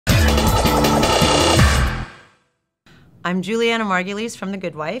I'm Julianna Margulies from The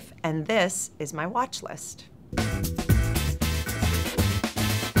Good Wife, and this is my watch list.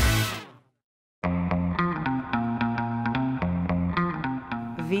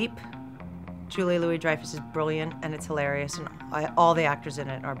 Veep. Julia Louis-Dreyfus is brilliant, and it's hilarious, and all the actors in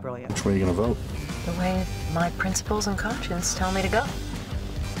it are brilliant. Which way are you gonna vote? The way my principles and conscience tell me to go.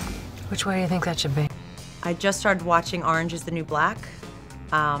 Which way do you think that should be? I just started watching Orange is the New Black.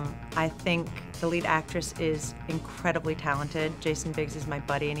 I think the lead actress is incredibly talented. Jason Biggs is my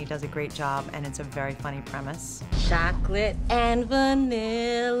buddy, and he does a great job, and it's a very funny premise. Chocolate and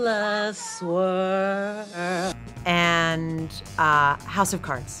vanilla swirl. And House of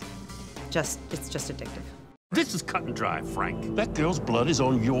Cards. It's just addictive. This is cut and dry, Frank. That girl's blood is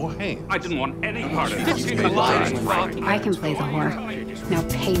on your hands. I didn't want any part of I can play the whore. Now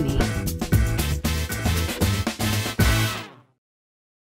pay me.